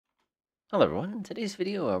Hello everyone, in today's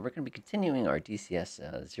video we're going to be continuing our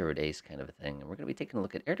DCS 0 days kind of a thing, and we're going to be taking a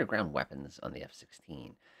look at air-to-ground weapons on the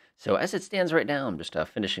F-16. So as it stands right now, I'm just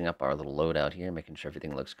finishing up our little loadout here, making sure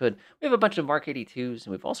everything looks good. We have a bunch of Mark 82s,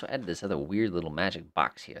 and we've also added this other weird little magic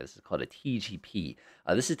box here. This is called a TGP.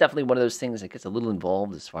 This is definitely one of those things that gets a little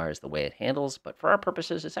involved as far as the way it handles, but for our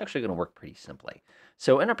purposes, it's actually going to work pretty simply.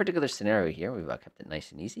 So in our particular scenario here, we've kept it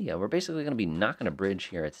nice and easy. We're basically going to be knocking a bridge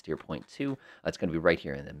here at steer point 2. It's going to be right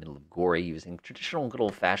here in the middle of Gory using traditional good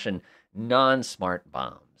old-fashioned non-smart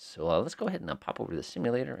bombs. So let's go ahead and pop over to the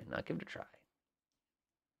simulator and give it a try.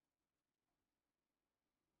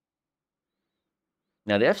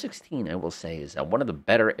 Now, the F-16, I will say, is one of the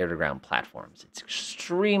better air-to-ground platforms. It's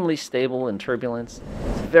extremely stable in turbulence.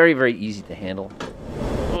 It's very, very easy to handle.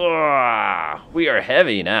 We are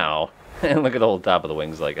heavy now. And look at the whole top of the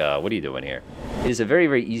wings, like, what are you doing here? It is a very,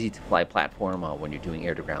 very easy-to-fly platform when you're doing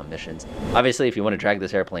air-to-ground missions. Obviously, if you want to drag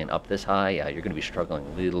this airplane up this high, you're going to be struggling a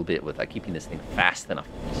little bit with keeping this thing fast enough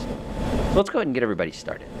to be slow. So let's go ahead and get everybody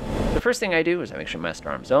started. The first thing I do is I make sure my master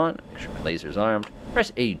arm's on, make sure my laser's armed,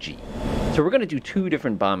 press AG. So we're going to do two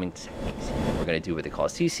different bombing techniques here. We're going to do what they call a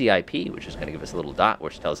CCIP, which is going to give us a little dot,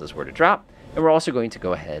 which tells us where to drop. And we're also going to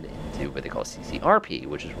go ahead and do what they call CCRP,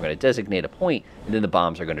 which is we're going to designate a point, and then the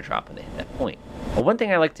bombs are going to drop when they hit that point. Well, one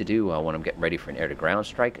thing I like to do when I'm getting ready for an air-to-ground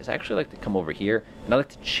strike is I actually like to come over here, and I like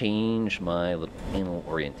to change my little panel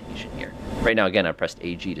orientation here. Right now, again, I pressed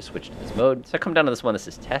AG to switch to this mode. So I come down to this one that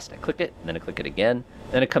says Test, I click it, and then I click it again.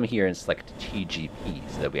 Then I come here and select TGP,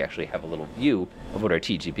 so that we actually have a little view of what our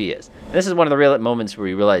TGP is. And this is one of the real moments where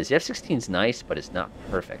you realize the F-16 is nice, but it's not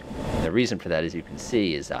perfect. And the reason for that, as you can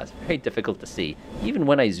see, is it's very difficult to see, even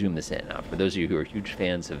when I zoom this in. For those of you who are huge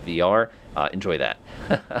fans of VR, enjoy that.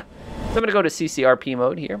 So I'm going to go to CCRP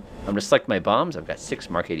mode here. I'm going to select my bombs. I've got 6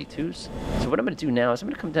 Mark 82s. So what I'm going to do now is I'm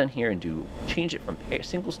going to come down here and change it from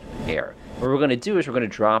singles to pair. What we're going to do is we're going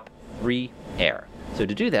to drop 3 pair. So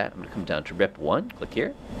to do that, I'm going to come down to rip 1, click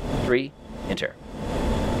here, 3, enter.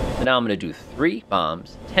 So now I'm going to do 3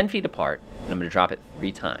 bombs, 10 feet apart, and I'm going to drop it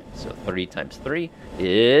 3 times. So 3 times 3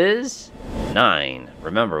 is 9.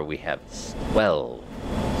 Remember, we have 12.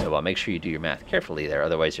 So make sure you do your math carefully there,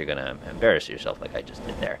 otherwise you're going to embarrass yourself like I just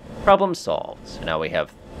did there. Problem solved. So now we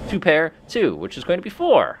have 2 pair, 2, which is going to be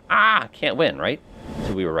 4. Can't win, right?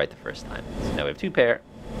 So we were right the first time. So now we have 2 pair,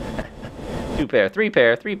 2 pair, 3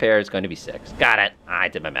 pair, 3 pair is going to be 6. Got it. I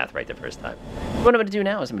did my math right the first time. What I'm going to do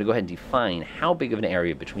now is I'm going to go ahead and define how big of an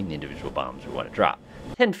area between the individual bombs we want to drop.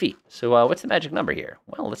 10 feet. So what's the magic number here?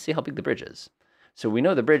 Well, let's see how big the bridge is. So we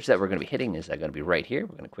know the bridge that we're going to be hitting is going to be right here.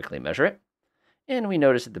 We're going to quickly measure it. And we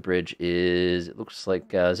notice that the bridge is, it looks like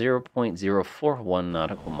 0.041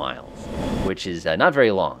 nautical miles, which is not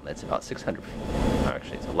very long. That's about 600 feet.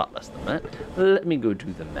 Actually, it's a lot less than that. Let me go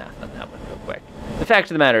do the math on that one real quick. The fact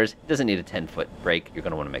of the matter is, it doesn't need a 10-foot break. You're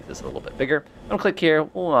going to want to make this a little bit bigger. I'm going to click here.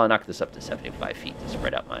 We'll knock this up to 75 feet to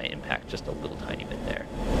spread out my impact just a little tiny bit there.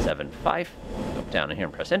 7.5. Go down in here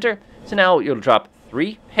and press enter. So now you'll drop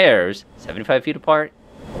 3 pairs, 75 feet apart,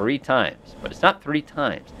 3 times. But it's not 3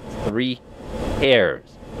 times. It's 3 pairs,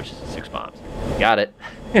 which is 6 bombs. Got it.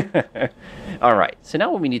 All right, so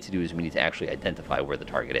now what we need to do is we need to actually identify where the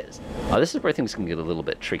target is. This is where things can get a little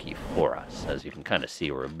bit tricky for us. As you can kind of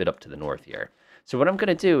see, we're a bit up to the north here. So what I'm going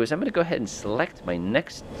to do is I'm going to go ahead and select my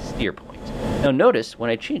next steer point. Now notice, when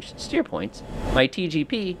I change steer points, my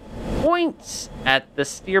TGP points at the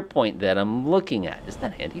steer point that I'm looking at. Isn't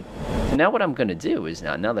that handy? So now what I'm going to do is,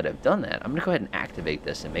 now that I've done that, I'm going to go ahead and activate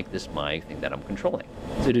this and make this my thing that I'm controlling.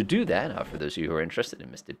 So to do that, for those of you who are interested and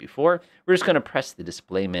missed it before, we're just going to press the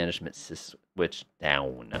display management switch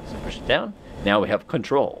down. So push it down. Now we have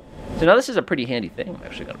control. So now this is a pretty handy thing. I'm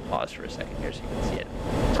actually going to pause for a second here so you can see it.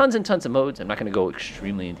 Tons and tons of modes. I'm not going to go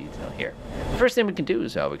extremely in detail here. The first thing we can do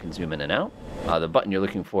is we can zoom in and out. The button you're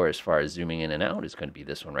looking for as far as zooming in and out is going to be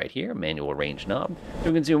this one right here, manual range knob. So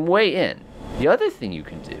we can zoom way in. The other thing you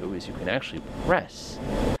can do is you can actually press,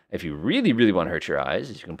 if you really, really want to hurt your eyes,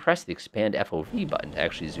 is you can press the expand FOV button to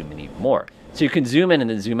actually zoom in even more. So you can zoom in and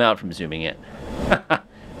then zoom out from zooming in.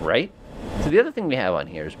 Right? So the other thing we have on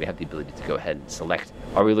here is we have the ability to go ahead and select,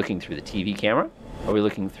 are we looking through the TV camera? Are we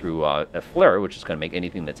looking through a flare, which is going to make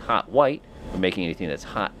anything that's hot white, or making anything that's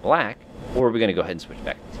hot black, or are we going to go ahead and switch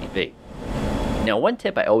back to TV? Now, one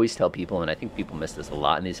tip I always tell people, and I think people miss this a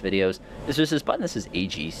lot in these videos, is there's this button that says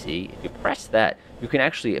AGC. If you press that, you can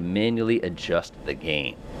actually manually adjust the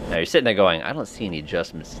gain. Now, you're sitting there going, I don't see any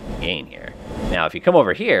adjustments to the gain here. Now, if you come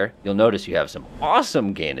over here, you'll notice you have some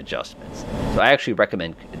awesome gain adjustments. So I actually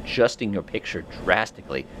recommend adjusting your picture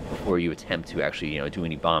drastically before you attempt to actually, do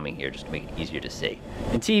any bombing here, just to make it easier to see.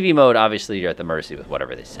 In TV mode, obviously, you're at the mercy with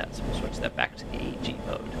whatever they set, so we'll switch that back to the AG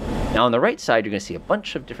mode. Now on the right side, you're going to see a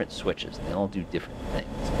bunch of different switches. They all do different things.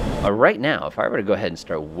 Right now, if I were to go ahead and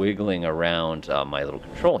start wiggling around my little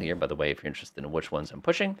control here, by the way, if you're interested in which ones I'm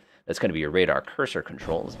pushing, that's going to be your radar cursor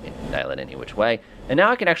controls. You can dial it any which way. And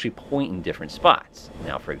now I can actually point in different spots.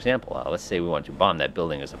 Now, for example, let's say we want to bomb that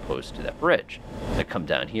building as opposed to that bridge. So I come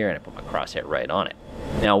down here and I put my crosshair right on it.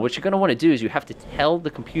 Now, what you're going to want to do is you have to tell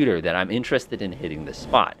the computer that I'm interested in hitting this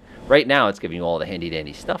spot. Right now, it's giving you all the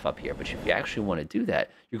handy-dandy stuff up here, but if you actually want to do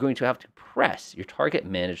that, you're going to have to press your target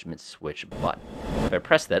management switch button. If I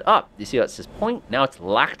press that up, you see how it says point? Now it's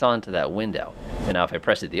locked onto that window. So now if I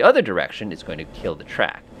press it the other direction, it's going to kill the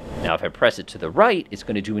track. Now if I press it to the right, it's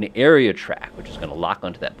going to do an area track, which is going to lock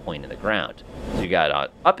onto that point in the ground. So you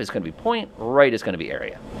got up is going to be point, right is going to be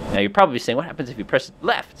area. Now you're probably saying, what happens if you press it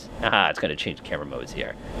left? It's going to change camera modes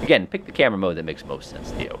here. Again, pick the camera mode that makes most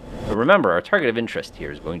sense to you. But remember, our target of interest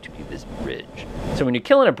here is going to be this bridge. So when you're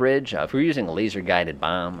killing a bridge, if we're using a laser-guided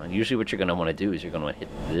bomb, usually what you're going to want to do is you're going to want to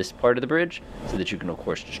hit this part of the bridge so that you can, of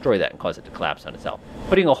course, destroy that and cause it to collapse on itself.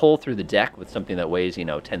 Putting a hole through the deck with something that weighs,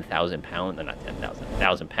 10,000 pounds, or not 10,000,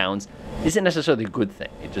 1,000 pounds, isn't necessarily a good thing.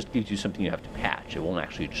 It just gives you something you have to patch. It won't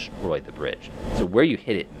actually destroy the bridge. So where you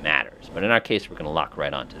hit it matters. But in our case, we're going to lock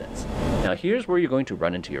right onto this. Now here's where you're going to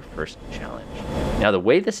run into your first challenge. Now the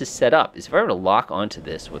way this is set up is if I were to lock onto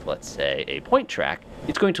this with, let's say, a point track,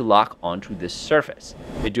 it's going to lock onto this surface.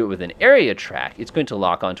 If I do it with an area track, it's going to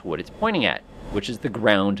lock onto what it's pointing at, which is the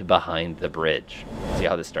ground behind the bridge. See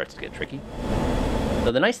how this starts to get tricky?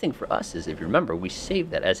 So the nice thing for us is, if you remember, we save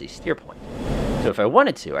that as a steer point. So if I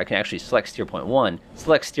wanted to, I can actually select steer point 1,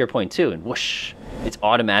 select steer point 2, and whoosh, it's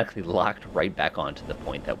automatically locked right back onto the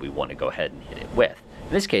point that we want to go ahead and hit it with.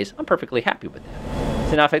 In this case, I'm perfectly happy with that.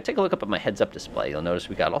 So now if I take a look up at my heads-up display, you'll notice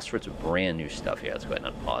we got all sorts of brand new stuff here. Let's go ahead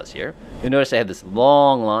and unpause here. You'll notice I have this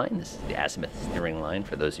long line. This is the Azimuth steering line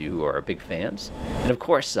for those of you who are big fans. And of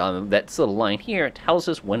course, that little line here tells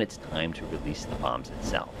us when it's time to release the bombs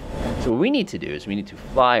itself. So what we need to do is we need to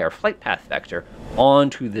fly our flight path vector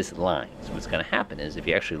onto this line. So what's going to happen is, if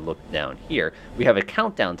you actually look down here, we have a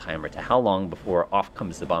countdown timer to how long before off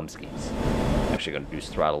comes the bomb skis. I'm actually going to reduce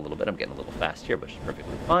throttle a little bit. I'm getting a little fast here, but it's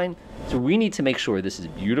perfectly fine. So we need to make sure this is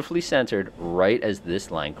beautifully centered right as this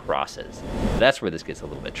line crosses. So that's where this gets a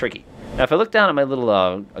little bit tricky. Now, if I look down at my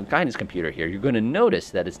little guidance computer here, you're going to notice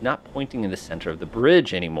that it's not pointing in the center of the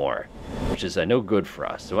bridge anymore, which is no good for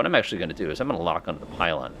us. So what I'm actually going to do is I'm going to lock onto the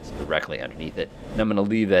pylon that's directly underneath it, and I'm going to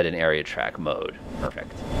leave that in area track mode.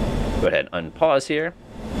 Perfect. Go ahead and unpause here.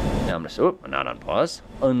 Now I'm going to, not unpause,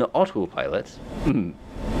 un-autopilot.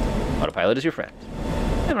 Autopilot is your friend.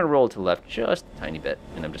 I'm going to roll to the left just a tiny bit,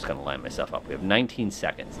 and I'm just going to line myself up. We have 19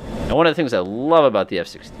 seconds. Now, one of the things I love about the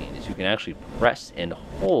F-16 is you can actually press and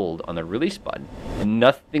hold on the release button, and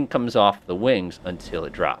nothing comes off the wings until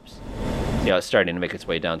it drops. See how it's starting to make its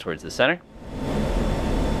way down towards the center?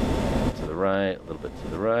 To the right, a little bit to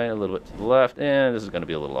the right, a little bit to the left, and this is going to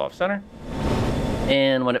be a little off-center.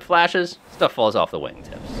 And when it flashes, stuff falls off the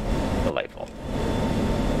wingtips. Delightful.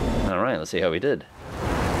 All right, let's see how we did.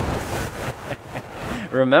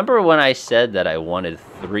 Remember when I said that I wanted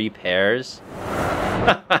 3 pairs?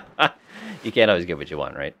 You can't always get what you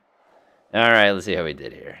want, right? All right, let's see how we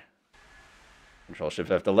did here. Control Shift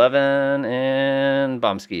F11 and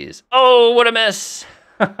bomb skis. Oh, what a miss!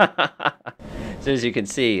 So as you can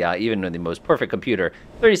see, even with the most perfect computer,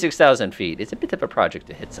 36,000 feet, it's a bit of a project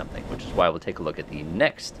to hit something, which is why we'll take a look at the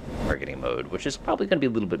next targeting mode, which is probably going to be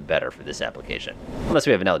a little bit better for this application. Unless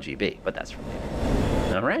we have an LGB, but that's from later.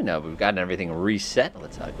 All right, now we've gotten everything reset.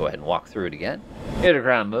 Let's go ahead and walk through it again.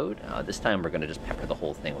 Underground mode. This time we're going to just pepper the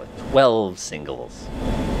whole thing with 12 singles.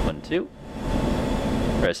 1, 2.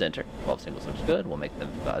 Press enter. 12 singles looks good. We'll make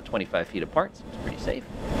them 25 feet apart, so it's pretty safe.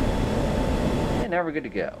 And now we're good to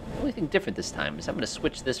go. The only thing different this time is I'm going to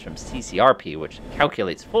switch this from CCRP, which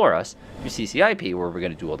calculates for us, to CCIP, where we're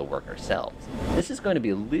going to do all the work ourselves. This is going to be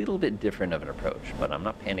a little bit different of an approach, but I'm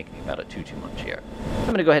not panicking about it too much here. So I'm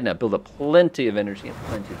going to go ahead and build up plenty of energy and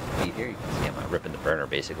plenty of speed here. You can see I'm ripping the burner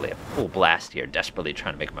basically at full blast here, desperately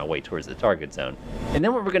trying to make my way towards the target zone. And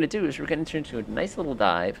then what we're going to do is we're going to turn into a nice little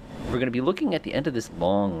dive. We're going to be looking at the end of this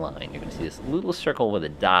long line. You're going to see this little circle with a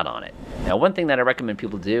dot on it. Now, one thing that I recommend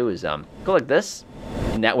people do is go like this,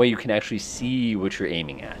 and that way you can actually see what you're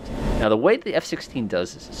aiming at. Now, the way the F-16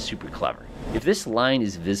 does this is super clever. If this line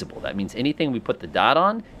is visible, that means anything we put the dot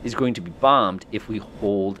on is going to be bombed if we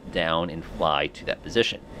hold down and fly to that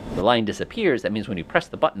position. If the line disappears, that means when you press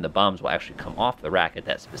the button, the bombs will actually come off the rack at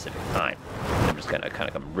that specific time. I'm just going to kind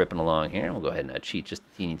of come ripping along here. We'll go ahead and cheat just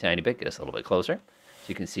a teeny tiny bit, get us a little bit closer. So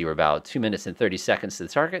you can see we're about 2 minutes and 30 seconds to the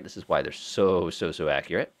target. This is why they're so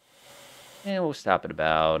accurate. And we'll stop at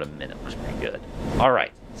about a minute. Looks pretty good. All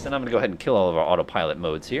right. So now I'm going to go ahead and kill all of our autopilot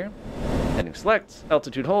modes here. Heading select,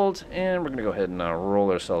 altitude hold, and we're going to go ahead and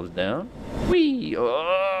roll ourselves down. Whee!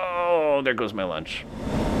 Oh, there goes my lunch.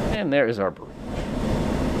 And there is our bridge.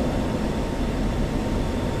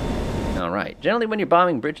 Alright, generally when you're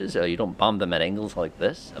bombing bridges, you don't bomb them at angles like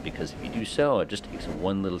this, because if you do so, it just takes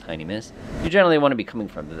one little tiny miss. You generally want to be coming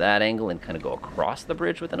from that angle and kind of go across the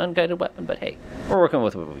bridge with an unguided weapon, but hey, we're working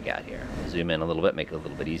with what we got here. Zoom in a little bit, make it a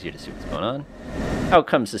little bit easier to see what's going on. Out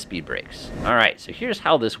comes the speed brakes. Alright, so here's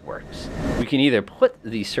how this works. We can either put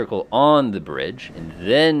the circle on the bridge and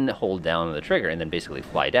then hold down on the trigger and then basically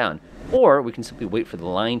fly down, or we can simply wait for the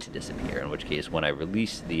line to disappear, in which case when I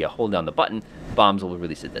release the hold down the button, bombs will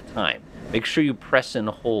release at that time. Make sure you press and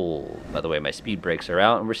hold. By the way, my speed brakes are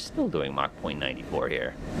out, and we're still doing Mach 0.94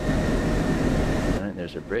 here. Alright,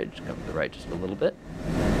 there's our bridge. Come to the right just a little bit.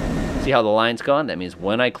 See how the line's gone? That means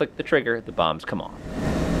when I click the trigger, the bombs come off.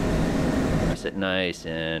 Press it nice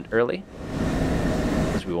and early,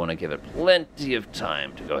 because we want to give it plenty of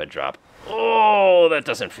time to go ahead and drop. Oh, that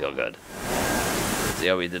doesn't feel good. Let's see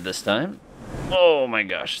how we did this time. Oh my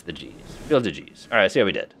gosh, the G's. Feel the G's. Alright, see how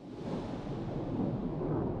we did.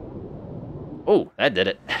 Oh, that did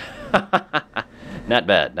it. Not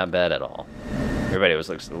bad at all. Everybody was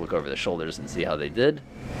looking to look over the shoulders and see how they did.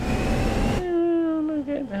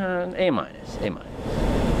 A minus.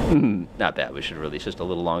 Not bad. We should release just a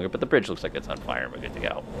little longer, but the bridge looks like it's on fire and we're good to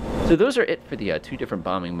go. So those are it for the two different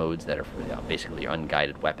bombing modes that are for basically your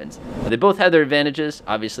unguided weapons. They both have their advantages.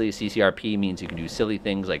 Obviously, CCRP means you can do silly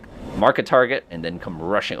things like mark a target and then come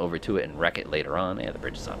rushing over to it and wreck it later on. Yeah, the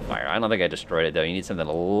bridge is on fire. I don't think I destroyed it, though. You need something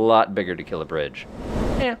a lot bigger to kill a bridge.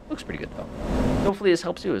 Yeah, looks pretty good, though. Hopefully this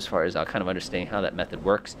helps you as far as kind of understanding how that method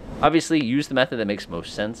works. Obviously, use the method that makes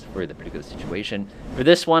most sense for the particular situation. For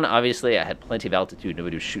this one, obviously, I had plenty of altitude.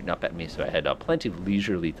 Nobody was shooting up at me, so I had plenty of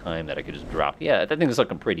leisurely time that I could just drop. Yeah, that thing is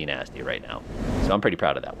looking pretty nasty right now. So I'm pretty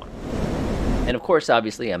proud of that one. And of course,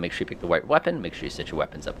 obviously, make sure you pick the right weapon. Make sure you set your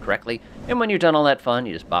weapons up correctly. And when you're done all that fun,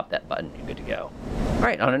 you just bop that button and you're good to go. All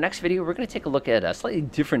right, on our next video, we're going to take a look at a slightly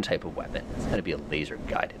different type of weapon. It's going to be a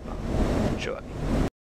laser-guided bomb. Enjoy.